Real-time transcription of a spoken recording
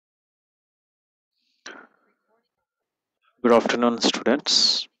Good afternoon,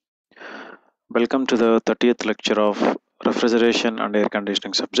 students. Welcome to the 30th lecture of Refrigeration and Air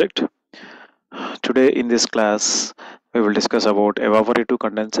Conditioning subject. Today in this class, we will discuss about evaporative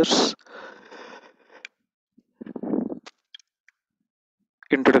condensers,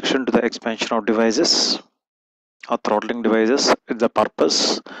 introduction to the expansion of devices or throttling devices, the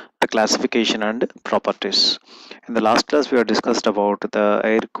purpose, the classification and properties. In the last class, we have discussed about the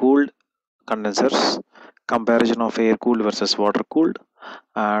air-cooled condensers, comparison of air-cooled versus water-cooled,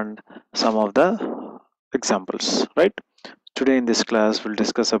 and some of the examples, right? Today in this class we'll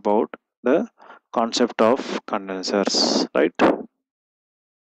discuss about the concept of condensers, right?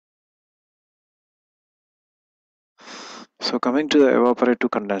 So coming to the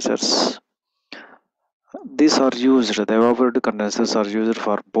evaporative condensers, these are used, the evaporative condensers are used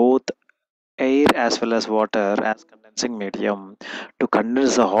for both air as well as water as condensing medium to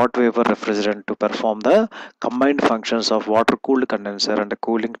condense the hot vapor refrigerant to perform the combined functions of water cooled condenser and a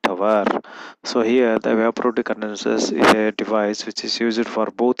cooling tower. So here the evaporative condensers is a device which is used for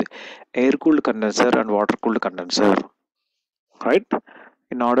both air cooled condenser and water cooled condenser, right?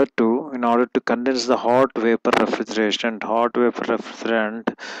 In order to condense the hot vapor refrigerant,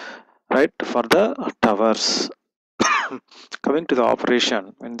 right, for the towers. Coming to the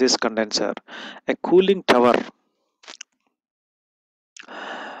operation in this condenser, a cooling tower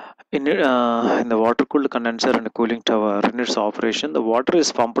in the water cooled condenser and cooling tower, in its operation the water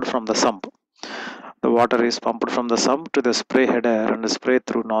is pumped from the sump. The water is pumped from the sump to the spray header and spray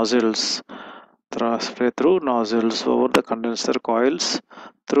through nozzles over the condenser coils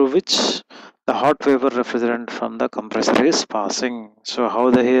through which the hot vapor refrigerant from the compressor is passing. So how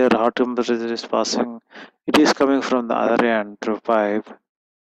the here hot temperature is passing? It is coming from the other end through pipe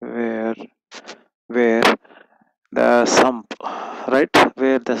where where the sump, right,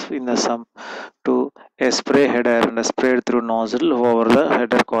 where the in the sump to a spray header and a sprayed through nozzle over the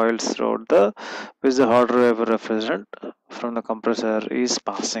header coils throughout the which the hot vapor refrigerant from the compressor is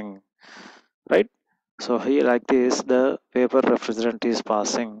passing, right? So here like this the vapor refrigerant is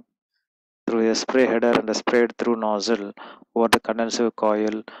passing through a spray header and a sprayed through nozzle over the condenser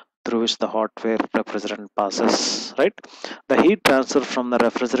coil through which the hot vapor refrigerant passes, right? The heat transfer from the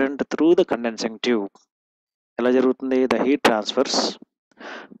refrigerant through the condensing tube. ఎలా జరుగుతుంది? The heat transfers.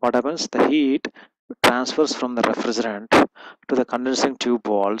 What happens? The heat transfers from the refrigerant to the condensing tube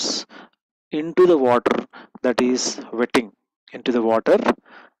walls into the water that is wetting. Into the water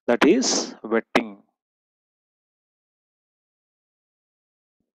that is wetting.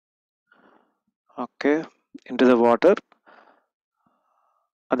 Okay, into the water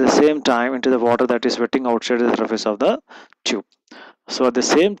at the same time into the water that is wetting outside the surface of the tube. So at the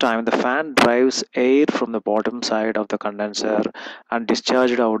same time, the fan drives air from the bottom side of the condenser and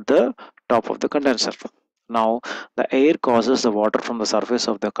discharged out the top of the condenser. Now, the air causes the water from the surface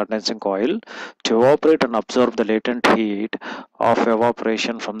of the condensing coil to evaporate and absorb the latent heat of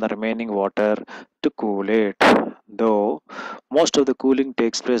evaporation from the remaining water to cool it. Though most of the cooling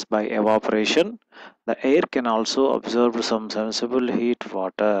takes place by evaporation, the air can also absorb some sensible heat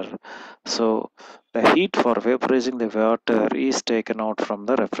water. So the heat for vaporizing the water is taken out from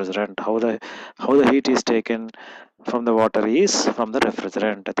the refrigerant. How the heat is taken from the water is from the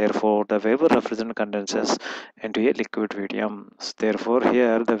refrigerant. Therefore, the vapor refrigerant condenses into a liquid medium. Therefore,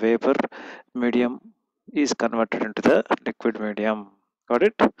 here the vapor medium is converted into the liquid medium. Got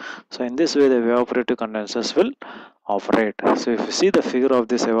it? So in this way, the evaporative condensers will operate. So if you see the figure of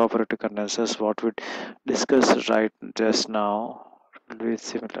this evaporative condensers, what we discussed right just now will be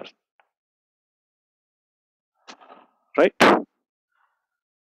similar, right?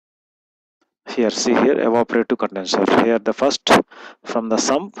 Here, see here, evaporative condenser. Here, the first from the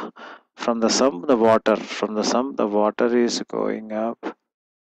sump, the water. From the sump, the water is going up,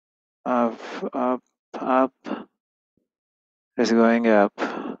 up, up, up. Is going up,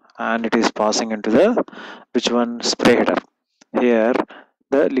 and it is passing into the which one spray header. Here,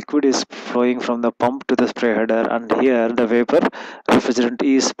 the liquid is flowing from the pump to the spray header, and here the vapor refrigerant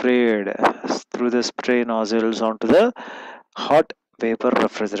is sprayed through the spray nozzles onto the hot vapor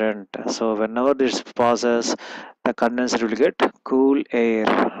refrigerant. So whenever this passes, the condenser will get cool air,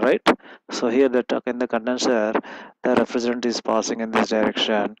 right? So here in the condenser, the refrigerant is passing in this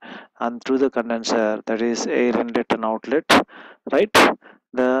direction, and through the condenser, that is air inlet and outlet, right?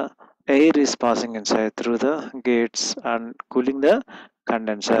 The air is passing inside through the gates and cooling the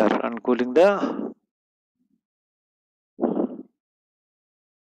condenser and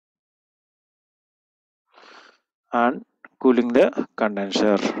and cooling the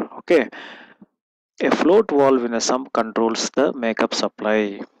condenser. Okay, a float valve in a sump controls the makeup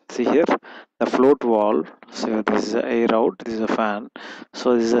supply. See here, the float valve. So this is a air out, this is a fan.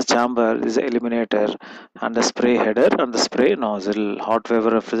 So this is a chamber, this is a eliminator, and the spray header and the spray nozzle. Hot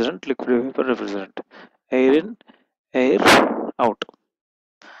vapor refrigerant, liquid vapor refrigerant. Air in, air out,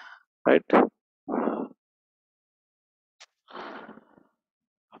 right?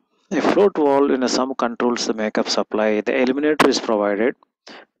 A float valve in a sump controls the makeup supply. The eliminator is provided.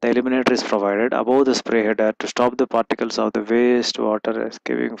 The eliminator is provided above the spray header to stop the particles of the waste water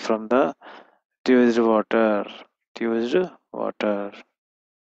escaping from the diffused water. Diffused water.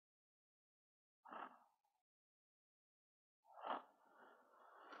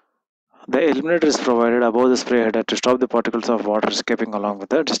 The eliminator is provided above the spray header to stop the particles of water escaping along with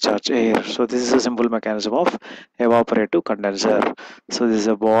the discharge air. So this is a simple mechanism of evaporative condenser. So this is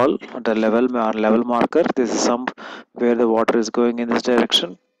a ball, the level marker. This is sump where the water is going in this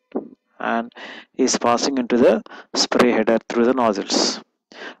direction and is passing into the spray header through the nozzles.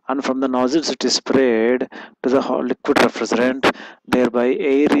 And from the nozzles it is sprayed to the liquid refrigerant. Thereby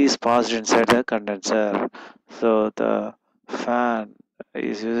air is passed inside the condenser. So the fan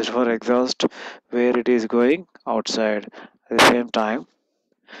is used for exhaust where it is going outside. At the same time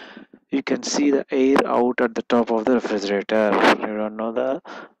you can see the air out at the top of the refrigerator. You don't know the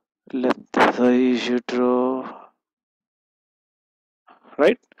length, so you should draw,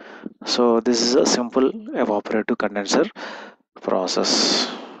 right? So this is a simple evaporative condenser process.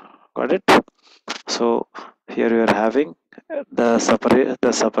 Got it? So here you are having the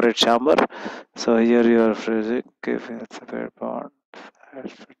separate chamber. So here you are freezing, giving a separate bond.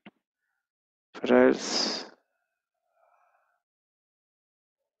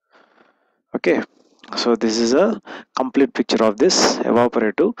 Okay, so this is a complete picture of this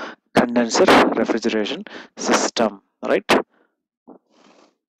evaporative condenser refrigeration system, right?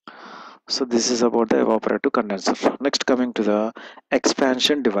 So this is about the evaporative condenser. Next, coming to the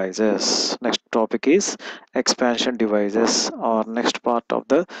expansion devices. Next topic is expansion devices, or next part of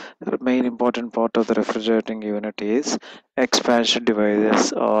the main important part of the refrigerating unit is expansion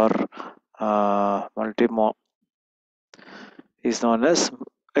devices, or is known as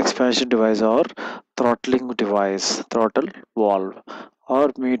expansion device or throttling device, throttle valve, or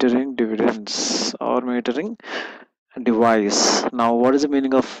metering dividends, or metering device. Now what is the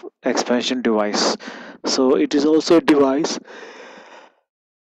meaning of expansion device? So it is also a device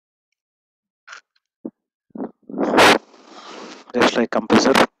just like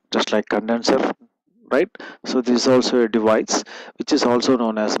compressor, just like condenser, right? So this is also a device which is also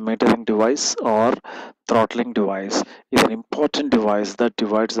known as metering device or throttling device. Is an important device that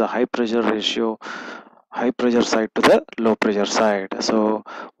divides the high pressure side to the low pressure side. So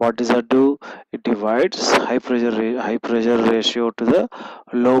what does that do? It divides high pressure ratio to the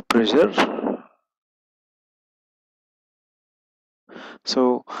low pressure.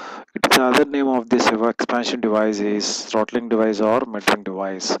 So its other name of this expansion device is throttling device or metering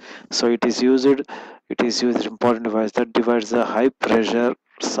device. So it is used important device that divides the high pressure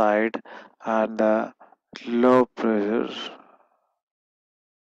side and the low pressure.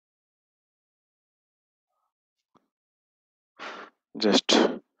 Just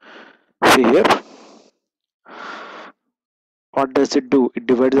see here. What does it do? It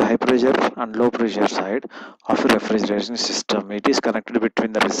divides the high pressure and low pressure side of a refrigeration system. It is connected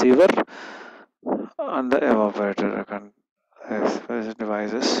between the receiver and the evaporator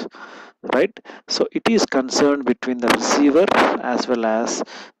devices, right? So it is concerned between the receiver as well as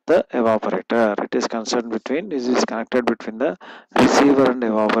the evaporator. It is concerned between, it is connected between the receiver and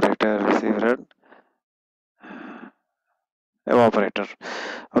evaporator.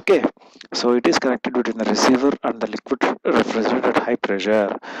 Okay, so it is connected between the receiver and the liquid refrigerant at high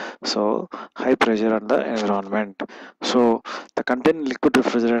pressure. So high pressure and the environment. So the contained liquid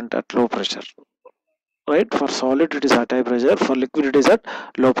refrigerant at low pressure, right? For solid it is at high pressure, for liquid it is at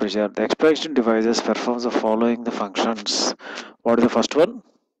low pressure. The expansion devices performs the following the functions. What is the first one?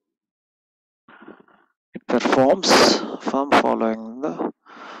 It performs from following the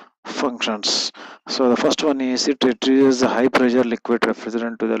functions. So the first one is it reduces the high pressure liquid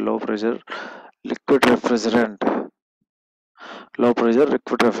refrigerant to the liquid refrigerant low pressure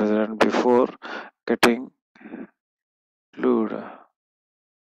liquid refrigerant before getting fluid.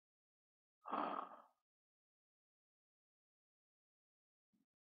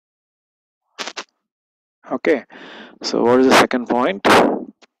 Okay, so what is the second point?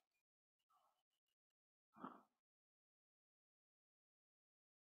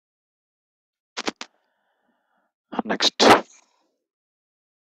 Next,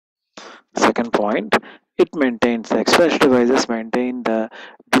 second point, it maintains the expansion devices maintain the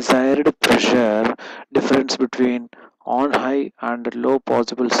desired pressure difference between on high and low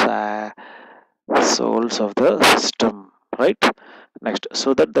possible souls of the system, right? Next,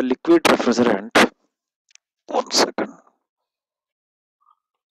 so that the liquid refrigerant, 1 second.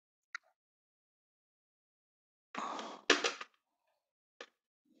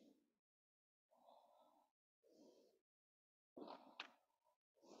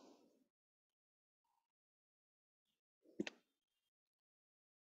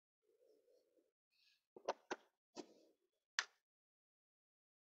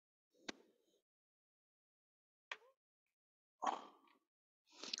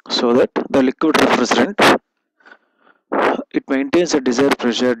 So that the liquid refrigerant, it maintains a desired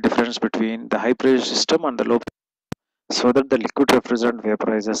pressure difference between the high pressure system and the low, so that the liquid refrigerant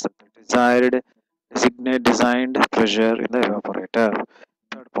vaporizes at the desired designed pressure in the evaporator.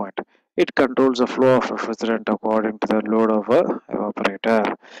 Third point, it controls the flow of refrigerant according to the load of a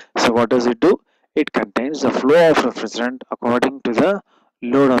evaporator. So what does it do? It contains the flow of refrigerant according to the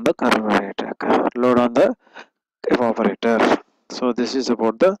load on the carburetor, load on the evaporator. So this is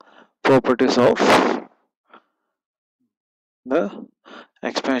about the properties of the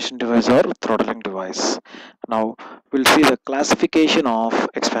expansion device or throttling device. Now we'll see the classification of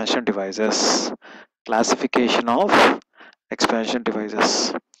expansion devices. Classification of expansion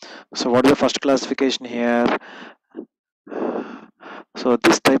devices. So what is the first classification here? So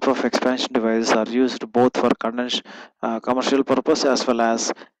this type of expansion devices are used both for commercial purpose as well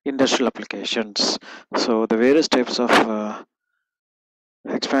as industrial applications. So the various types of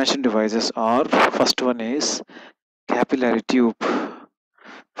expansion devices are, first one is capillary tube.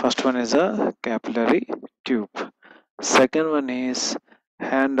 First one is a capillary tube. Second one is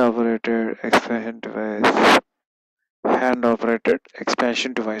hand operated expansion device. Hand operated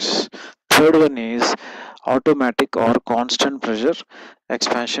expansion device. Third one is automatic or constant pressure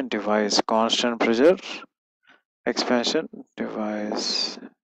expansion device. Constant pressure expansion device.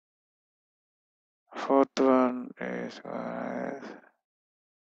 Fourth one is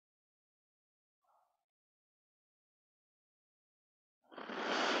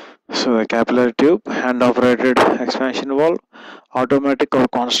so a capillary tube, hand operated expansion valve, automatic or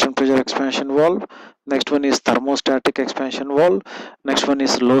constant pressure expansion valve. Next one is thermostatic expansion valve. Next one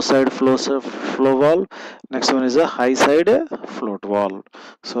is low side flow valve. Next one is a high side float valve.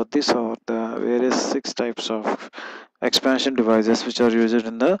 So these are the various 6 types of expansion devices which are used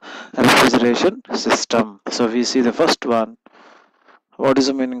in the refrigeration system. So we see the first one. What is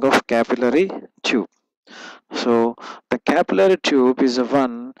the meaning of capillary tube? So the capillary tube is the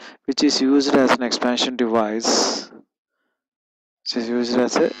one which is used as an expansion device. Which is used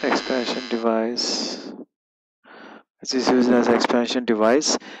as an expansion device. Which is used as an expansion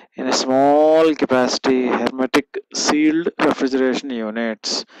device in a small capacity hermetic sealed refrigeration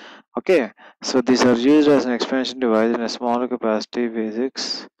units. Okay, so these are used as an expansion device in a small capacity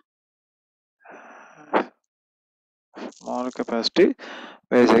basics.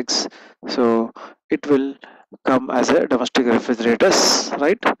 So it will come as a domestic refrigerators,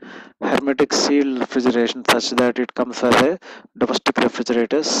 right? Hermetic seal refrigeration such that it comes as a domestic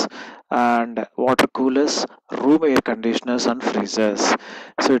refrigerators and water coolers, room air conditioners and freezers.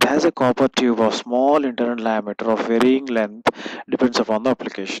 So it has a copper tube of small internal diameter of varying length, depends upon the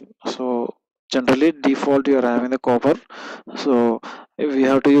application. So generally default you are having the copper. So if we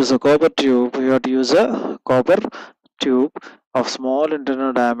have to use a copper tube, we have to use a copper tube of small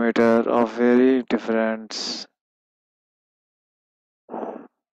internal diameter of very different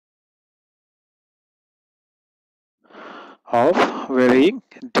of varying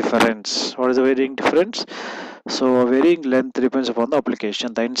difference. What is the varying difference? So varying length depends upon the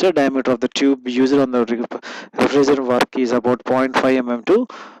application. The inside diameter of the tube used on the refrigerant work is about 0.5 mm to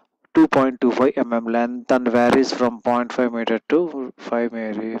 2.25 mm length and varies from 0.5 meter to 5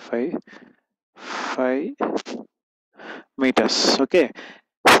 meters. Okay.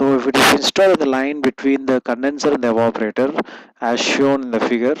 So if it is installed on the line between the condenser and the evaporator as shown in the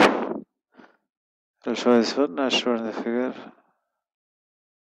figure, I'll show this one as shown in the figure.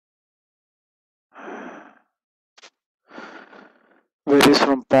 Varies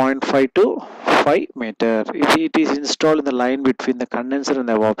from 0.5 to 5 meter. It is installed in the line between the condenser and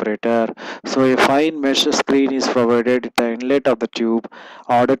the evaporator. So a fine mesh screen is provided at the inlet of the tube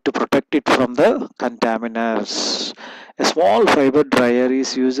in order to protect it from the contaminants. A small fiber dryer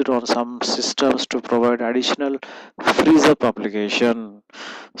is used on some systems to provide additional freeze-up application.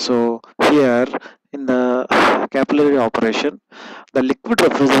 So here in the capillary operation, the liquid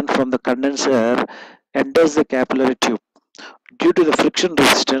refrigerant from the condenser enters the capillary tube. Due to the friction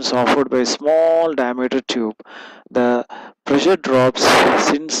resistance offered by a small diameter tube, the pressure drops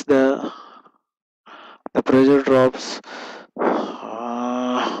since the pressure drops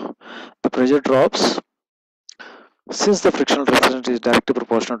uh, the pressure drops since the frictional resistance is directly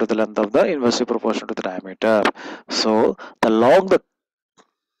proportional to the length of the inversely proportional to the diameter. So the long the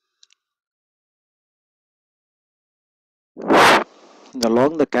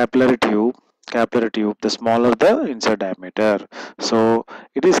capillary tube, the smaller the inside diameter. So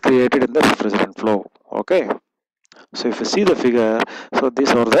it is created in the refrigerant flow. Okay. So if you see the figure, so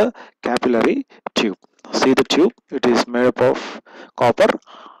these are the capillary tube. See the tube, it is made up of copper.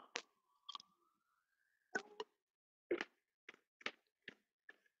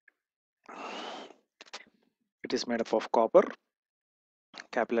 It is made up of copper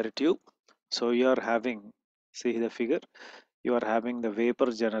capillary tube. So you are having, see the figure, you are having the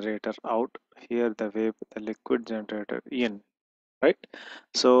vapor generator out here, the liquid generator in, right?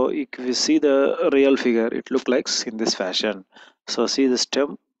 So if you see the real figure, it look like in this fashion. So see the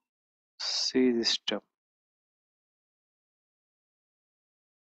stem, see this stem.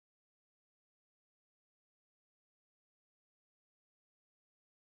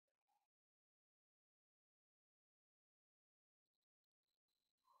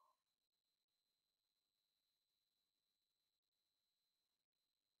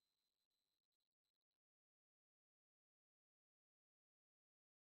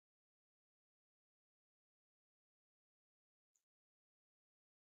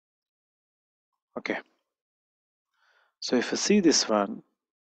 Okay, so if you see this one,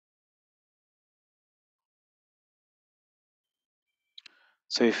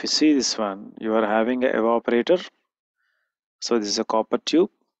 so if you see this one, you are having an evaporator. So this is a copper tube.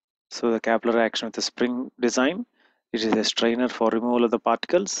 So the capillary action with the spring design. It is a strainer for removal of the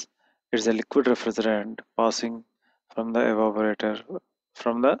particles. It is a liquid refrigerant passing from the evaporator,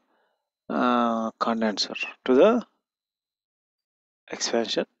 from the condenser to the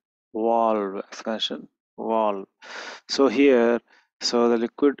expansion valve. So here, so the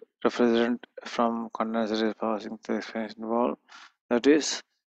liquid refrigerant from condenser is passing to the expansion valve. That is,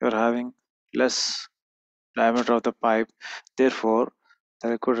 you're having less diameter of the pipe. Therefore, the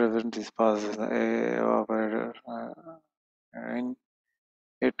liquid refrigerant is passed in the evaporator and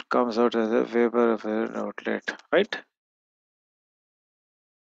it comes out as a vapor refrigerant outlet, right?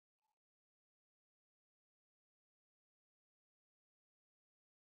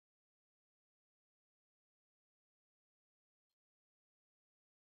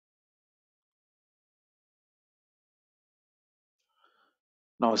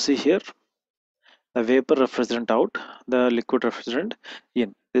 Now see here, the vapor refrigerant out, the liquid refrigerant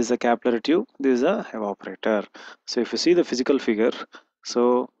in. This is a capillary tube, this is a evaporator. So if you see the physical figure,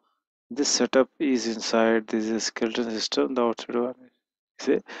 so this setup is inside, this is a skeleton system, the outside one is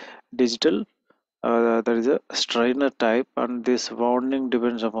a digital, there is a strainer type, and this wounding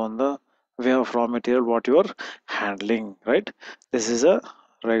depends upon the way of raw material what you are handling, right? This is a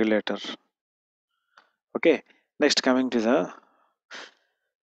regulator. Okay, next coming to the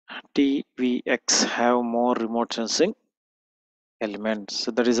TVX have more remote sensing elements.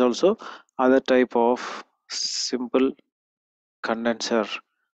 So that is also other type of simple condenser.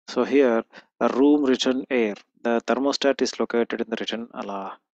 So here the room return air. The thermostat is located in the return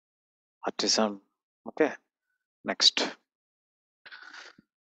artisan. Okay, next.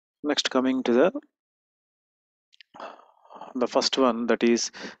 Next coming to the first one, that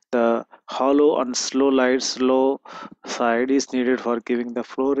is the hollow and slow side is needed for giving the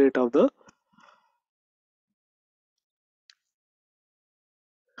flow rate of the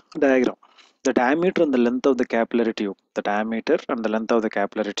diagram. The diameter and the length of the capillary tube. The diameter and the length of the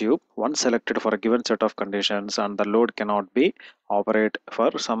capillary tube, once selected for a given set of conditions, and the load cannot be operate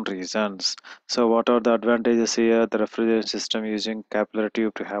for some reasons. So what are the advantages here? The refrigeration system using capillary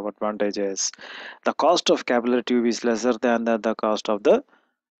tube to have advantages. The cost of capillary tube is lesser than the cost of the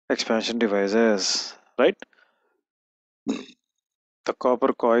expansion devices, right? The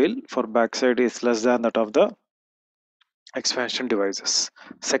copper coil for backside is less than that of the expansion devices.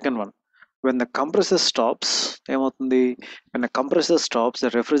 Second one, when the compressor stops, when the compressor stops, the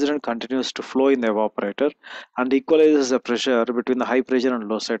refrigerant continues to flow in the evaporator and equalizes the pressure between the high pressure and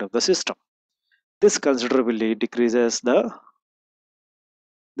low side of the system. This considerably decreases the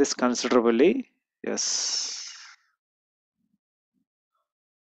this considerably yes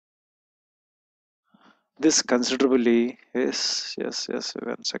this considerably yes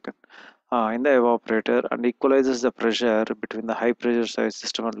 1 second in the evaporator and equalizes the pressure between the high pressure side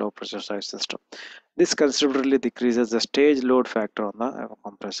system and low pressure side system. This considerably decreases the stage load factor on the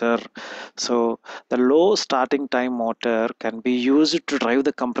compressor. So the low starting time motor can be used to drive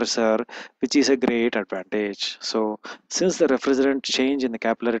the compressor, which is a great advantage. So since the refrigerant change in the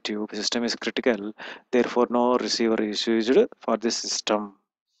capillary tube system is critical, therefore no receiver is used for this system.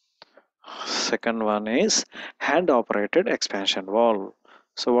 Second one is hand operated expansion valve.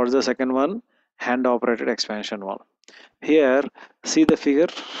 So what is the second one? Hand operated expansion valve. Here, see the figure,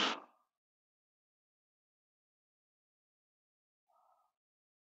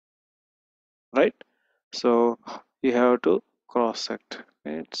 right? So you have to cross sect,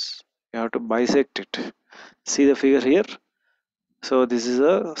 means you have to bisect it. See the figure here. So this is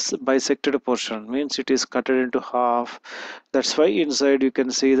a bisected portion, means it is cut into half. That's why inside you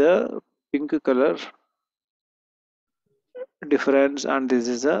can see the pink color difference, and this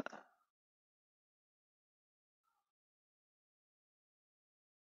is a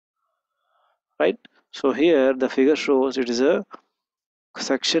right. So here the figure shows it is a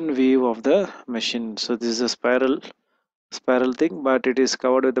section view of the machine. So this is a spiral thing, but it is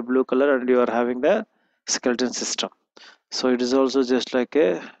covered with the blue color, and you are having the skeleton system. So it is also just like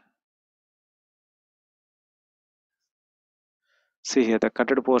a, see here the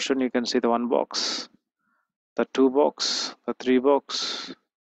cutted portion, you can see the one box, the two box, the three box,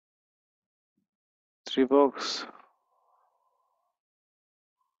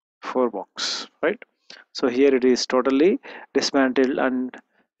 four box, right? So here it is totally dismantled, and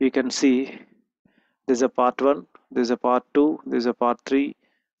you can see there's a part 1, there's a part 2, there's a part 3,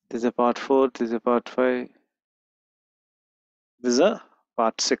 there's a part 4, there's a part 5, there's a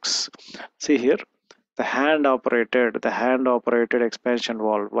part 6. See here the hand operated expansion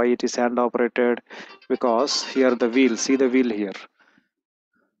valve. Why it is hand operated? Because here the wheel, see the wheel here.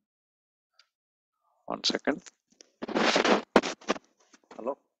 One second.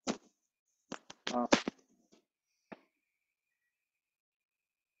 Hello. uh,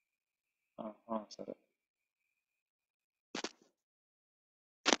 Sorry.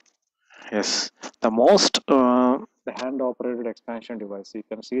 Yes, the hand operated expansion device, you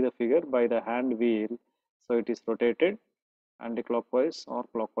can see the figure by the hand wheel. So it is rotated anti-clockwise or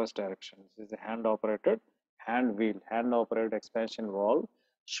clockwise direction. This is a hand operated hand wheel. Hand operated expansion valve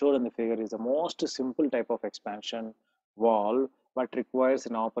shown in the figure is the most simple type of expansion valve, but requires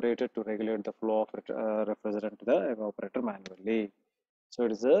an operator to regulate the flow of refrigerant to the evaporator manually. So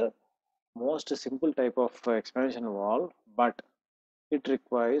it is the most simple type of expansion valve, but it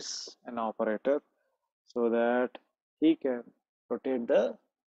requires an operator so that he can rotate the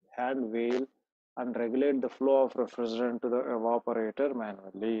hand wheel and regulate the flow of refrigerant to the evaporator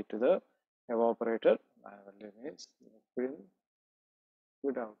manually. Means liquid in,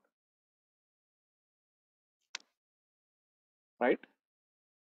 liquid out, right?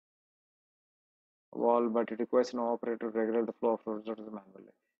 Wall, but it requires an operator to regulate the flow of refrigerant to the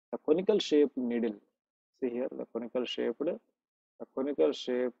manually. The conical shaped needle. See here the conical shaped needle.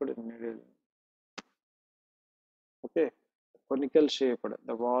 Okay, conical shaped,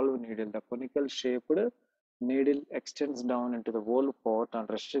 the valve needle, the conical shaped needle extends down into the valve port and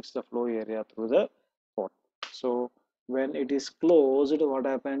restricts the flow area through the port. So when it is closed, what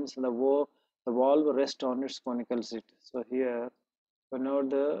happens? The valve rests on its conical seat. So here, whenever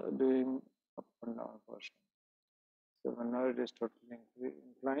the doing up and down portion, so whenever it is totally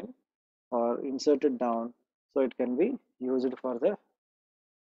inclined or inserted down, so it can be used for the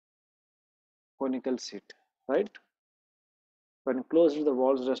conical seat, right? When closed, the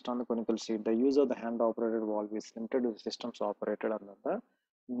valves rest on the conical seat. The use of the hand-operated valve is limited to systems operated under the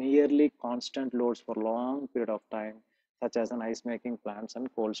nearly constant loads for long period of time, such as in ice-making plants and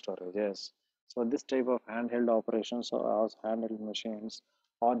cold storages. So this type of handheld operations or handheld machines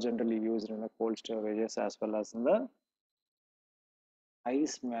are generally used in the cold storages as well as in the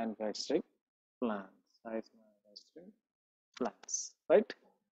ice manufacturing plants. Right?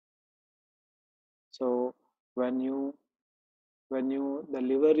 So when you when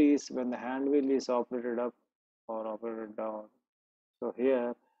the hand wheel is operated up or operated down, so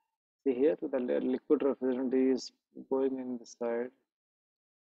here, see here the liquid refrigerant is going in this side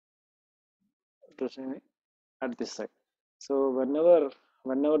at this side. So whenever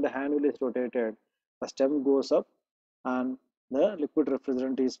the hand wheel is rotated, the stem goes up and the liquid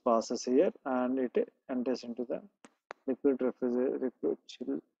refrigerant is passes here and it enters into the liquid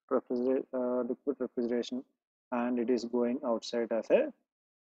refrigeration, and it is going outside as a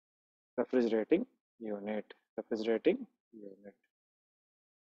refrigerating unit.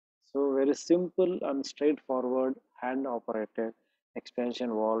 So very simple and straightforward hand operated expansion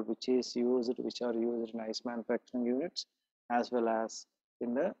valve which are used in ice manufacturing units as well as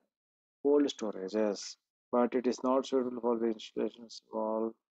in the cold storages, but it is not suitable for the installations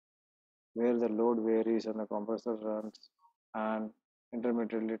valve where the load varies and the compressor runs and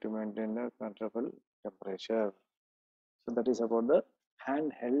intermittently to maintain the controllable temperature. So that is about the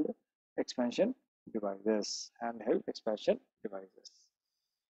handheld expansion devices.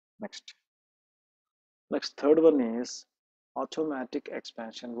 Next. Next, third one is automatic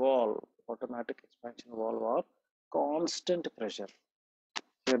expansion valve. Automatic expansion valve or constant pressure.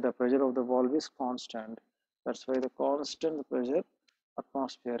 Here the pressure of the valve is constant. That's why the constant pressure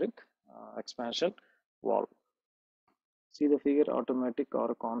atmospheric expansion valve. See the figure, automatic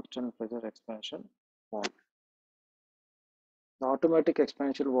or constant pressure expansion valve. The automatic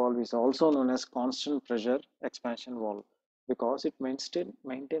expansion valve is also known as constant pressure expansion valve because it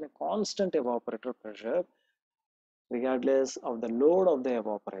maintain a constant evaporator pressure regardless of the load of the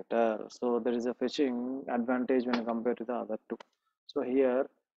evaporator. So there is a fetching advantage when compared to the other two. So here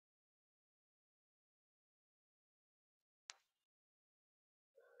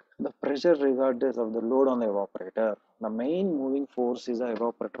the pressure regardless of the load on the evaporator. The main moving force is the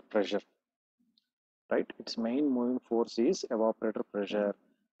evaporator pressure, right? Its main moving force is evaporator pressure,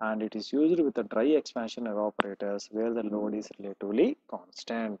 and it is used with the dry expansion evaporators where the load is relatively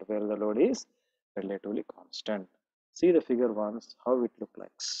constant. See the figure once, how it looks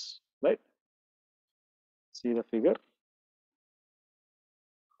like, right? See the figure,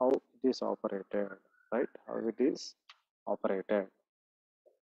 how it is operated, right? How it is operated.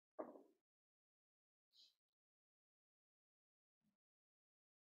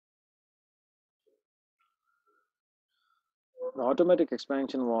 The automatic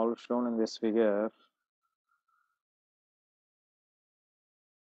expansion valve shown in this figure,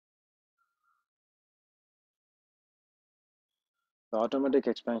 the automatic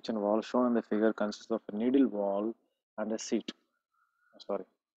expansion valve shown in the figure consists of a needle valve and a seat. Sorry,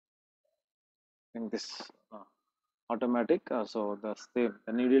 in this automatic, so the same,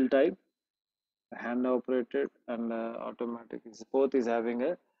 the needle type, hand operated, and automatic is both is having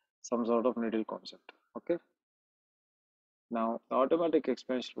a some sort of needle concept. Okay. Now the automatic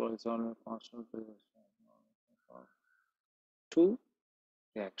expansion valve is on constant pressure. Two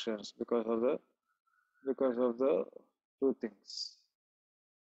reactions because of the two things.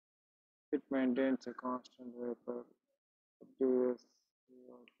 It maintains a constant vapor.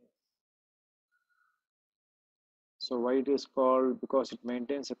 So why it is called? Because it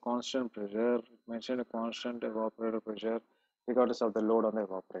maintains a constant pressure. It maintains a constant evaporator pressure regardless of the load on the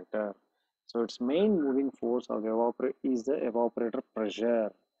evaporator. So its main moving force of the evaporator is the evaporator pressure.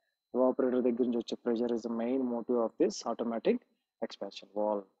 Evaporator దగ్గర నుంచి వచ్చే pressure is the main motive of this automatic expansion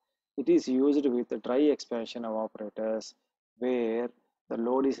valve. It is used with the dry expansion evaporators where the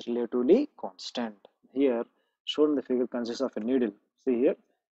load is relatively constant. Here shown the figure consists of a needle. See here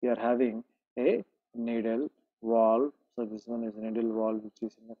we are having a needle valve. So this one is a needle valve which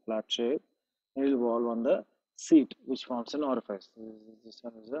is in a flat shape. Needle valve on the seat which forms an orifice. This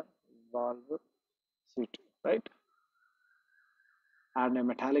one is a valve seat, right? And a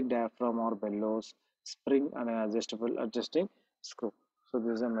metallic diaphragm or bellows, spring, and an adjusting screw. So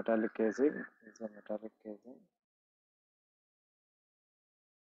this is a metallic casing. This is a metallic casing.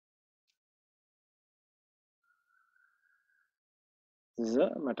 This is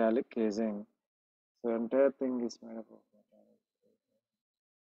a metallic casing. So entire thing is made up of metallic.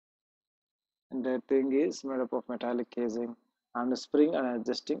 Entire thing is made up of metallic casing and a spring and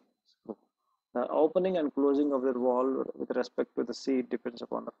adjusting screw. The opening and closing of the valve with respect to the seat depends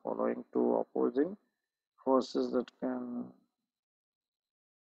upon the following two opposing forces that can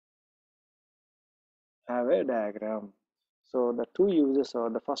have a diagram. So the two uses are,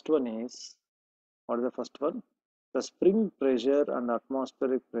 the first one is, what is the first one? The spring pressure and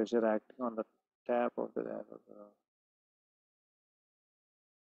atmospheric pressure acting on the tap of the diaphragm.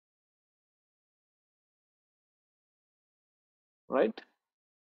 Right?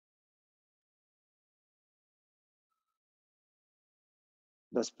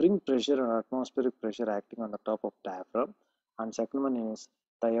 The spring pressure and atmospheric pressure acting on the top of diaphragm. And second one is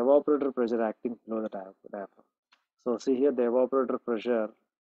the evaporator pressure acting below the diaphragm. So see here the evaporator pressure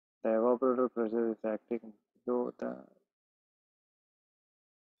is acting below the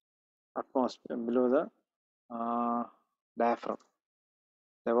atmosphere, below the diaphragm.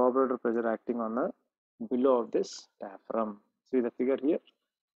 The evaporator pressure acting on the below of this diaphragm. See the figure here.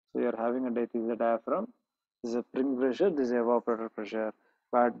 So you are having a this is a diaphragm. This is a spring pressure. This is evaporator pressure.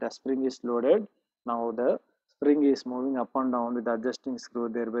 But the spring is loaded. Now the spring is moving up and down with the adjusting screw.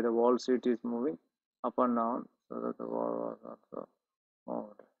 Thereby the wall seat is moving up and down so that the wall was also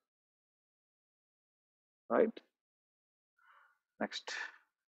moved. Right. Next.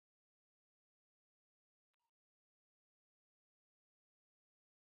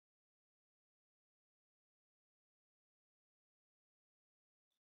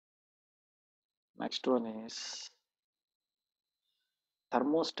 Next one is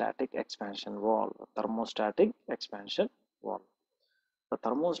thermostatic expansion valve. Thermostatic expansion valve. The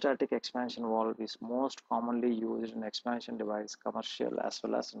thermostatic expansion valve is most commonly used in expansion device, commercial as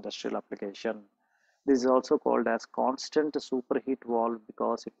well as industrial application. This is also called as constant superheat valve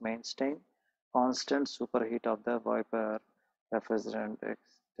because it maintains constant superheat of the vapor refrigerant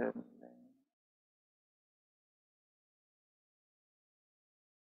extending.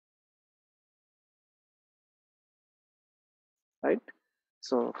 Right.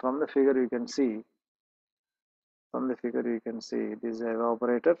 So from the figure you can see, this is an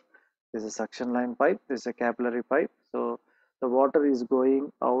evaporator, this is a suction line pipe, this is a capillary pipe. So the water is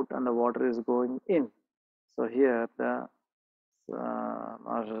going out and the water is going in. So here the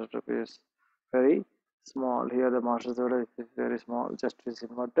master strip is very small. Here the master strip is very small, just is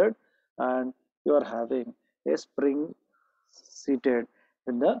inverted, and you are having a spring seated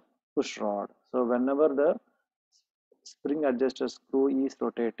in the push rod. So whenever the spring adjuster screw is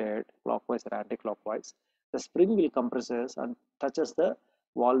rotated clockwise or anti-clockwise, the spring will compresses and touches the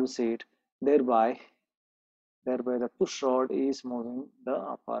valve seat, thereby the push rod is moving the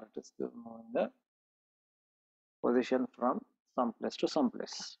apparatus, moving the position from some place to some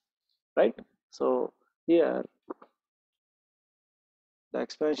place, right? So here the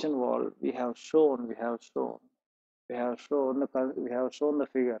expansion valve we have shown the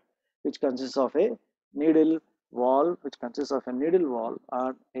figure, which consists of a needle valve,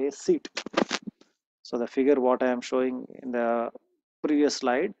 and a seat. So the figure what I am showing in the previous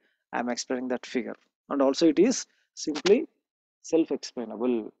slide, I am explaining that figure, and also it is simply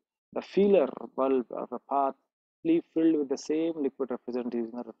self-explainable. The feeler bulb of a partly filled with the same liquid refrigerant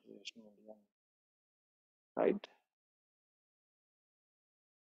using the refrigeration medium, right?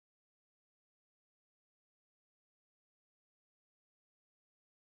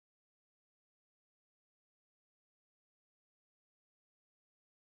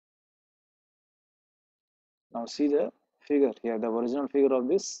 Now see the figure here, the original figure of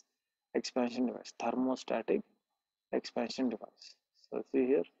this expansion device, thermostatic expansion device. So see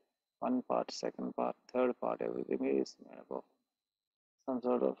here, one part, second part, third part, everything is made up of some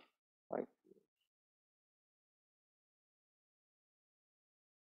sort of pipe.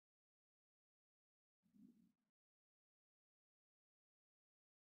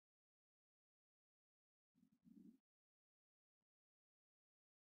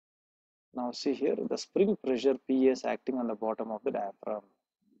 Now see here, the spring pressure P is acting on the bottom of the diaphragm.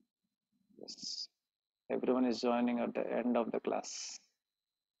 Yes, everyone is joining at the end of the class.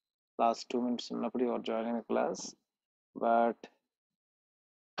 Last 2 minutes, nobody are joining the class, but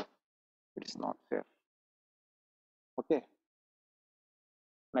it is not fair. Okay.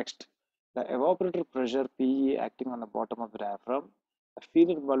 Next, the evaporator pressure PE acting on the bottom of the diaphragm, the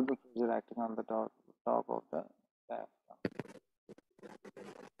feeder bulb pressure acting on the top of the diaphragm.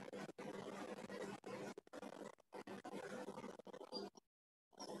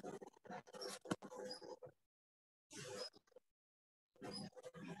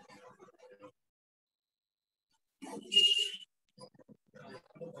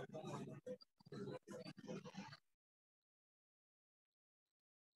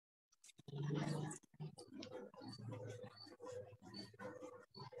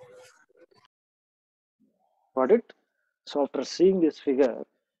 Got it? So after seeing this figure,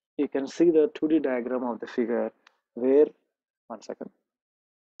 you can see the 2D diagram of the figure where, one second.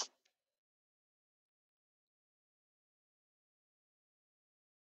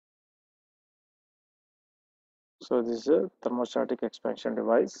 So this is a thermostatic expansion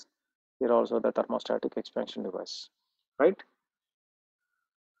device. Here also the thermostatic expansion device, right?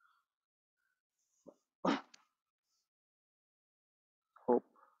 Hope.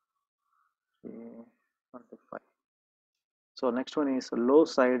 25. So next one is low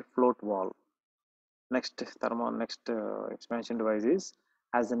side float valve. Next expansion device is,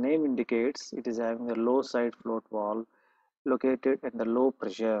 as the name indicates, it is having a low side float valve located in the low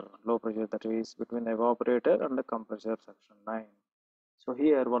pressure that is between the evaporator and the compressor suction line. So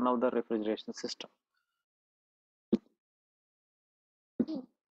here one of the refrigeration system.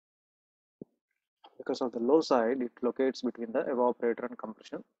 Because of the low side, it locates between the evaporator and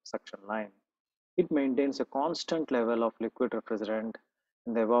compression suction line. It maintains a constant level of liquid refrigerant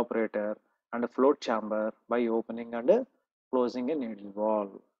in the evaporator and a float chamber by opening and closing a needle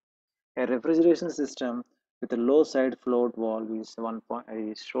valve. A refrigeration system with a low side float valve is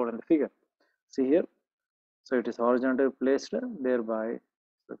is shown in the figure. See here. So it is horizontally placed, thereby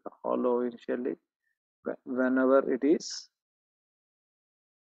the hollow initially whenever it is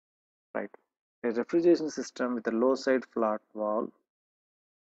right. A refrigeration system with a low side flat valve.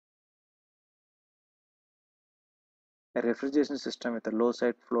 A refrigeration system with a low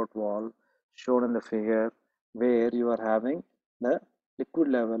side float valve shown in the figure, where you are having the liquid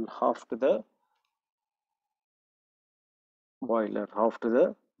level half to the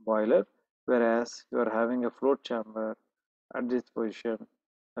boiler, whereas you are having a float chamber at this position,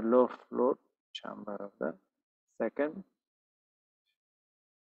 a low float chamber of the second.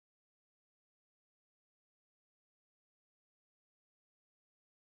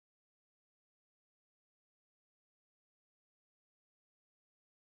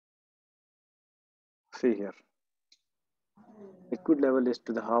 See here, liquid level is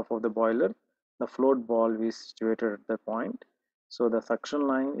to the half of the boiler. The float valve is situated at the point. So the suction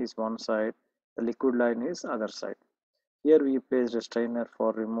line is one side, the liquid line is other side. Here we placed a strainer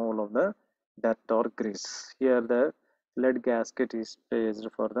for removal of the dirt or grease. Here the lead gasket is placed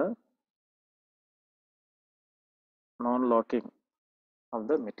for the non-locking of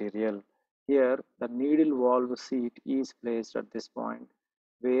the material. Here the needle valve seat is placed at this point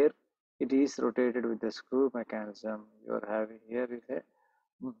where it is rotated with the screw mechanism. You are having here is a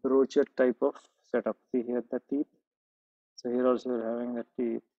brochure type of setup. See here the teeth. So here also you are having the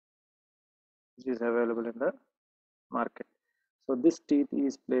teeth which is available in the market. So this teeth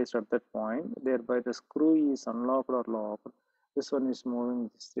is placed at that point, thereby the screw is unlocked or locked. This one is moving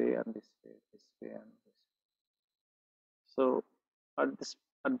this way and this way, this way and this way. So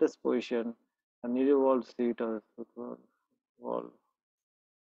at this position, the needle valve seat or valve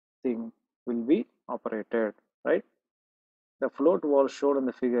thing will be operated, right? The float valve shown in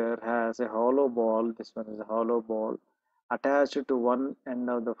the figure has a hollow ball. This one is a hollow ball attached to one end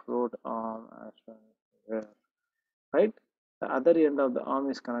of the float arm, as well here, right? The other end of the arm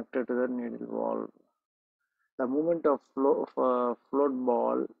is connected to the needle valve. The movement of float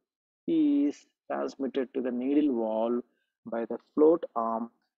ball is transmitted to the needle valve by the float arm,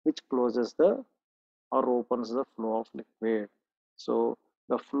 which closes the or opens the flow of liquid. So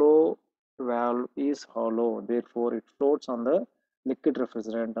the flow valve is hollow, therefore it floats on the liquid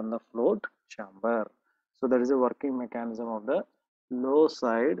refrigerant on the float chamber. So that is a working mechanism of the low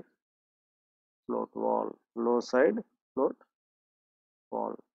side float valve. Low side float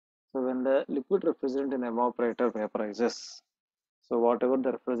valve. So when the liquid refrigerant in evaporator vaporizes, so whatever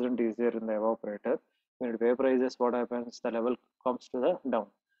the refrigerant is there in the evaporator, when it vaporizes, what happens? The level comes to the down.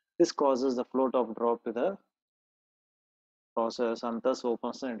 This causes the float of drop to the process and thus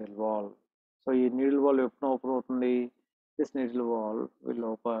opens the needle valve. So ఈ needle valve ఎప్పుడు open అవుతుంది? This needle valve will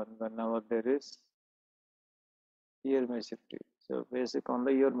open whenever there is ear maturity. So basic on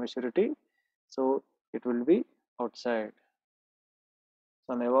the ear maturity, so it will be outside.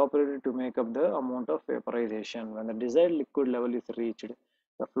 So an evaporator to make up the amount of vaporization. When the desired liquid level is reached,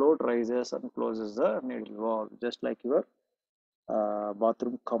 the float rises and closes the needle valve, just like your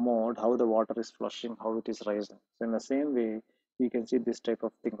bathroom commode, how the water is flushing, how it is rising. So in the same way, we can see this type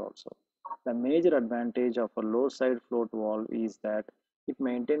of thing also. The major advantage of a low side float valve is that it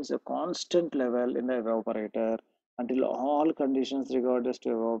maintains a constant level in the evaporator until all conditions regardless to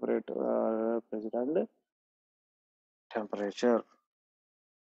evaporator pressure and temperature.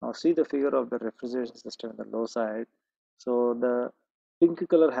 Now see the figure of the refrigeration system in the low side. So the pink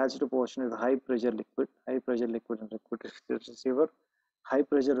color hatched portion is high pressure liquid and liquid receiver, high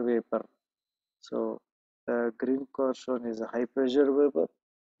pressure vapor. So the green portion is a high pressure vapor.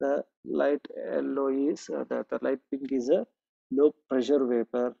 The light yellow is the light pink is a low pressure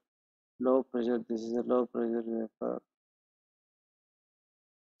vapor. Low pressure. This is a low pressure vapor,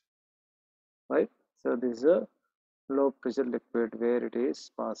 right? So this is a low pressure liquid where it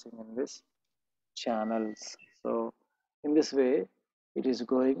is passing in this channels. So in this way it is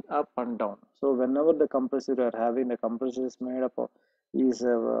going up and down. So whenever the compressor you are having, the compressor is made up of is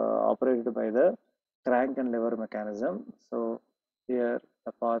operated by the crank and lever mechanism. So here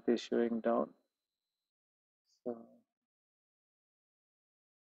the path is showing down. So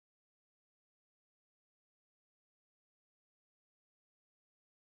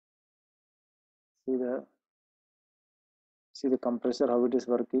see the compressor how it is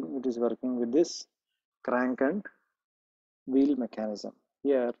working. It is working with this crank and wheel mechanism.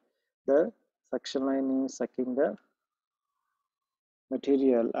 Here the suction line is sucking the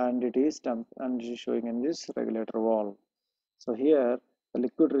material and it is dumped and it is showing in this regulator valve. So here the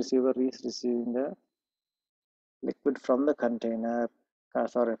liquid receiver is receiving the liquid from the container,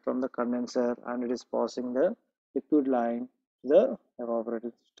 from the condenser, and it is passing the liquid line to the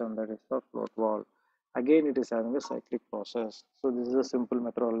evaporative system, that is the float valve. Again it is having a cyclic process. So this is a simple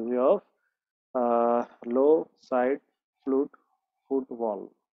methodology of low side float foot valve.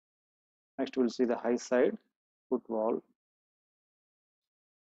 Next we'll see the high side foot valve.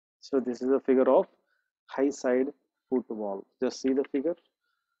 So this is a figure of high side foot valve. Just see the figure.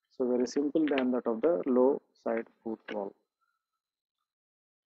 So very simple than that of the low side foot valve.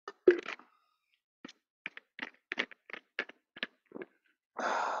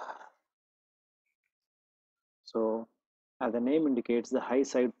 So as the name indicates, the high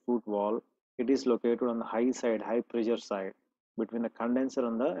side float valve, it is located on the high side, high pressure side between the condenser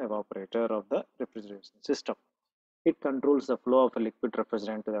and the evaporator of the refrigeration system. It controls the flow of a liquid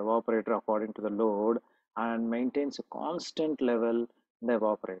refrigerant to the evaporator according to the load and maintains a constant level in the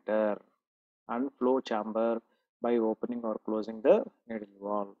evaporator and flow chamber by opening or closing the needle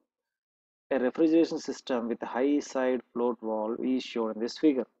valve. A refrigeration system with a high side float valve is shown in this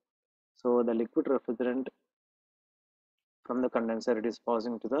figure. So the liquid refrigerant from the condenser, it is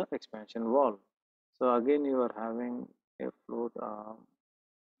passing to the expansion valve. So again you are having a float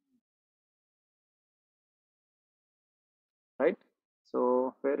right. So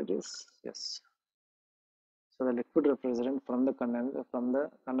where it is, yes. So the liquid refrigerant from the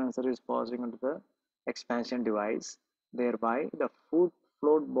condenser is passing into the expansion device. Thereby, the food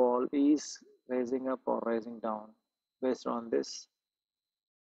float ball is rising up or rising down. Based on this,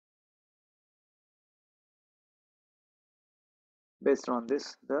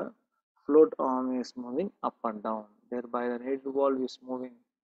 the float arm is moving up and down. Thereby, the needle valve is moving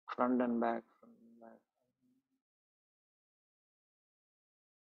front and back. Front and back.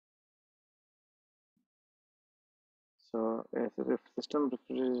 So, if system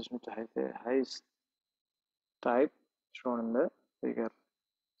refrigeration has a high type shown in the figure.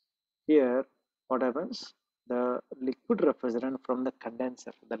 Here, what happens? The liquid refrigerant from the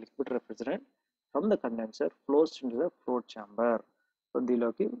condenser, flows into the float chamber. So, the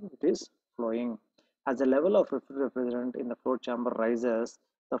it is flowing. As the level of refrigerant in the float chamber rises,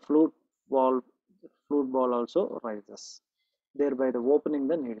 the valve, float ball also rises. Thereby, the opening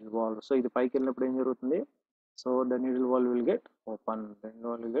the needle valve. So, ఇది పైకి వెళ్ళినప్పుడు ఏం జరుగుతుంది? So, the needle valve will get open. The needle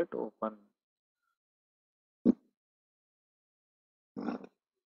valve will get open.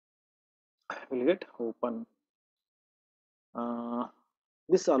 Will get open.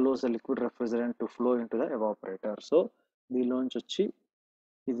 This allows the liquid refrigerant to flow into the evaporator. So దీనిలోంచి వచ్చి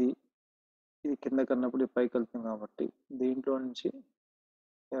ఇది ఇది కింద కన్నప్పుడు పైకి వెళ్తుంది కాబట్టి దీంట్లో నుంచి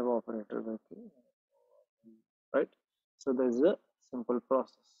evaporator right. So there is a simple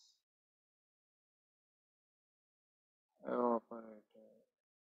process. Evaporator,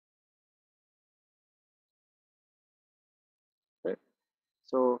 right.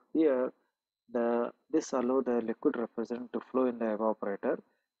 So here this allow the liquid refrigerant to flow in the evaporator.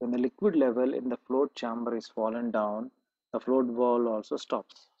 When the liquid level in the float chamber is fallen down, the float valve also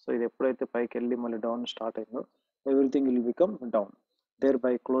stops. So ఇది ఎప్పుడైతే పైకి వెళ్ళి మళ్ళీ down start అయిందో everything will become down,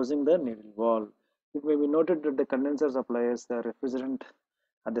 thereby closing the needle valve. It may be noted that the condenser supplies the refrigerant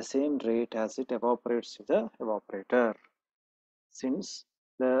at the same rate as it evaporates to the evaporator. Since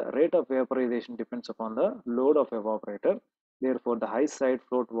the rate of vaporization depends upon the load of evaporator, therefore the high side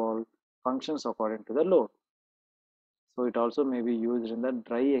float valve functions according to the load. So it also may be used in the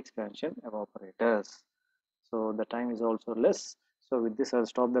dry expansion evaporators. So the time is also less. So with this I'll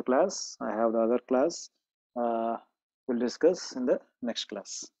stop the class. I have the other class. We'll discuss in the next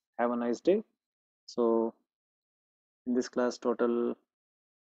class. Have a nice day. So in this class total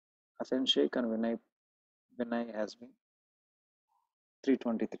Hassan Sheikh and Vinay has been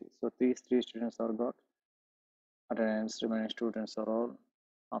 323. So these three students are got attendance, remaining students are all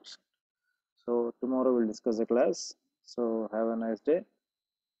absent. So tomorrow we'll discuss the class. So have a nice day.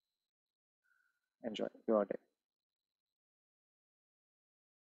 Enjoy your day.